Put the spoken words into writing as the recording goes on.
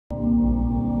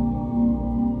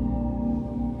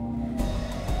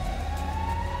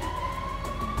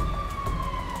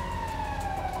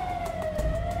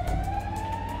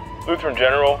Lutheran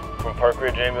General from Park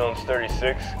Ridge Ambulance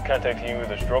 36, contacting you with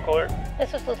a stroke alert.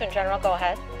 This is Lutheran General, go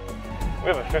ahead. We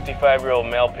have a 55-year-old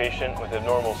male patient with a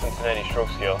normal Cincinnati stroke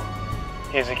scale.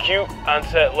 He has acute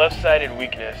onset left-sided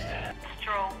weakness.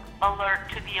 Stroke alert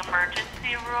to the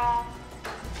emergency room.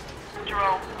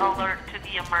 Stroke alert to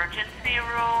the emergency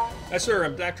room. Hi, sir.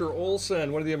 I'm Dr.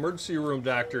 Olson, one of the emergency room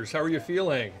doctors. How are you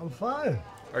feeling? I'm fine.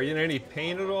 Are you in any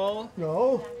pain at all?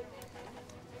 No.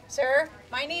 Sir,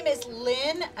 my name is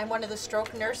Lynn. I'm one of the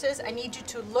stroke nurses. I need you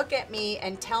to look at me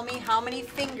and tell me how many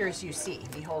fingers you see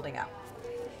me holding up.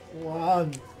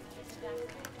 One.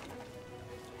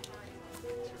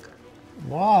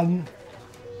 One.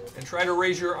 And try to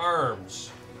raise your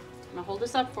arms. I'm gonna hold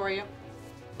this up for you.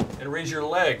 And raise your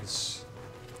legs.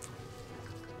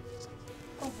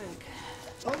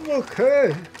 I'm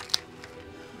okay.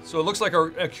 So it looks like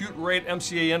an acute rate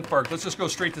MCA infarct. Let's just go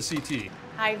straight to CT.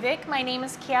 Hi Vic, my name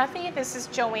is Kathy. This is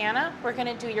Joanna. We're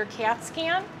gonna do your CAT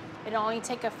scan. It'll only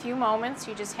take a few moments.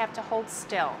 You just have to hold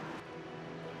still.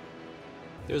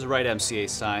 There's a right MCA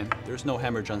sign. There's no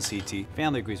hemorrhage on CT.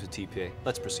 Family agrees with TPA.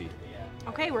 Let's proceed.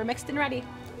 Okay, we're mixed and ready.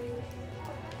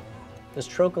 The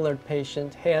stroke alert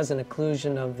patient has an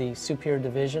occlusion of the superior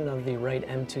division of the right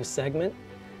M2 segment.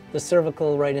 The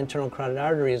cervical right internal carotid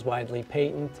artery is widely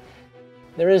patent.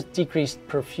 There is decreased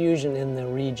perfusion in the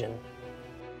region.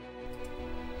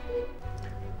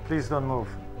 Please don't move.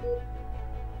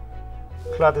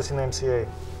 Clot is in MCA.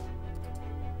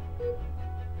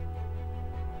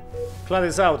 Clot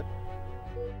is out.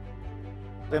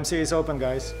 MCA is open,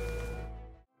 guys.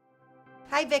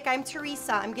 Hi Vic, I'm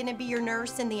Teresa. I'm gonna be your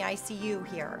nurse in the ICU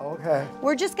here. Okay.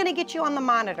 We're just gonna get you on the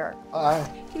monitor.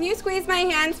 Can you squeeze my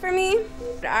hands for me?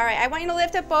 All right, I want you to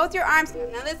lift up both your arms.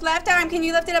 Now this left arm, can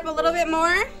you lift it up a little bit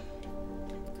more?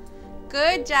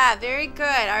 Good job, very good.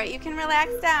 All right, you can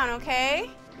relax down, okay?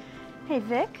 Hey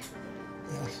Vic.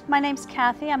 Yes. My name's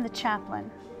Kathy, I'm the chaplain.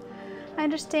 I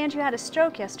understand you had a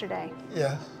stroke yesterday.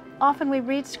 Yes. Often we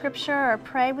read scripture or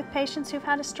pray with patients who've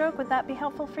had a stroke. Would that be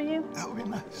helpful for you? That would be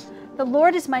nice. The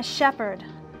Lord is my shepherd.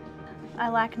 I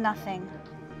lack nothing.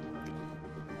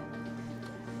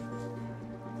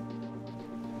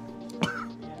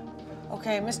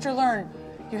 Okay, Mr. Learn,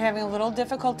 you're having a little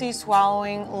difficulty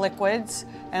swallowing liquids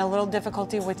and a little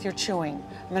difficulty with your chewing.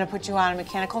 I'm gonna put you on a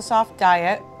mechanical soft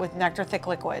diet with nectar thick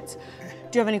liquids.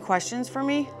 Do you have any questions for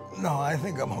me? No, I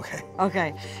think I'm okay.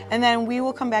 Okay, and then we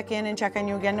will come back in and check on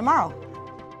you again tomorrow.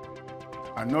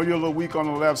 I know you're a little weak on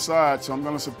the left side, so I'm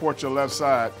gonna support your left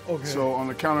side. Okay. So on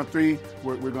the count of three,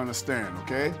 we're gonna stand,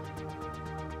 okay?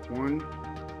 1,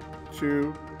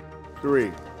 2,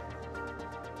 3.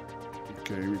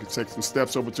 Okay, we can take some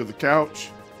steps over to the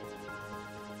couch.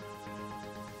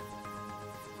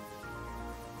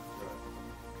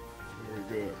 Very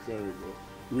good, very good.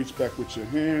 Reach back with your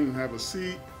hand and have a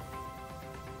seat.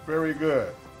 Very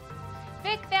good.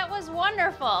 Vic, that was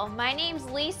wonderful. My name's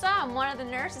Lisa. I'm one of the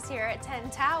nurses here at 10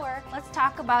 Tower. Let's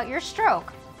talk about your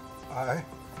stroke. Aye.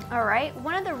 All right,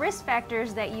 one of the risk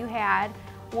factors that you had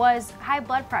was high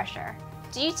blood pressure.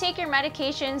 Do you take your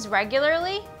medications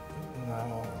regularly?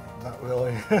 No, not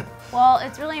really. Well,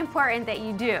 it's really important that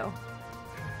you do.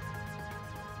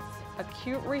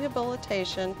 Acute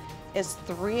rehabilitation is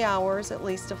 3 hours at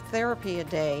least of therapy a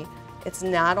day. It's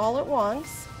not all at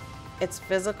once. It's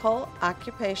physical,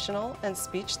 occupational, and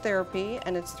speech therapy,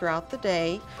 and it's throughout the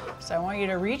day. So I want you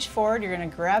to reach forward. You're gonna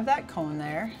grab that cone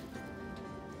there.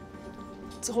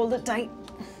 Let's hold it tight.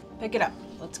 Pick it up.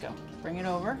 Let's go. Bring it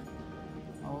over.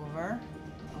 Over.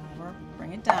 Over.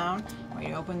 Bring it down. I want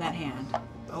you to open that hand.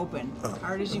 Open.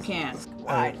 Hard as you can.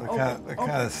 Wide. I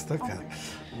kind of stuck it.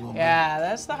 Yeah,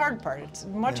 that's the hard part. It's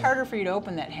much harder for you to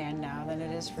open that hand now than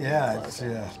it is for you to close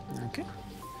it. Yeah. Okay.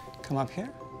 Come up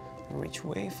here. Reach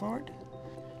way forward.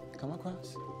 Come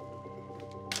across.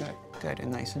 Good. Good.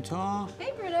 And nice and tall.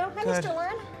 Hey Bruno. Hi Good. Mr.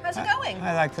 Learn. How's it going?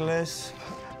 I like the list.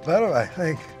 Better, I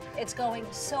think. It's going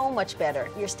so much better.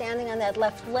 You're standing on that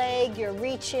left leg, you're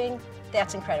reaching.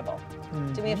 That's incredible.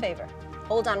 Do me a favor.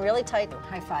 Hold on really tight.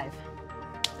 High five.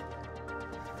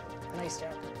 Nice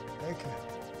job. Thank you.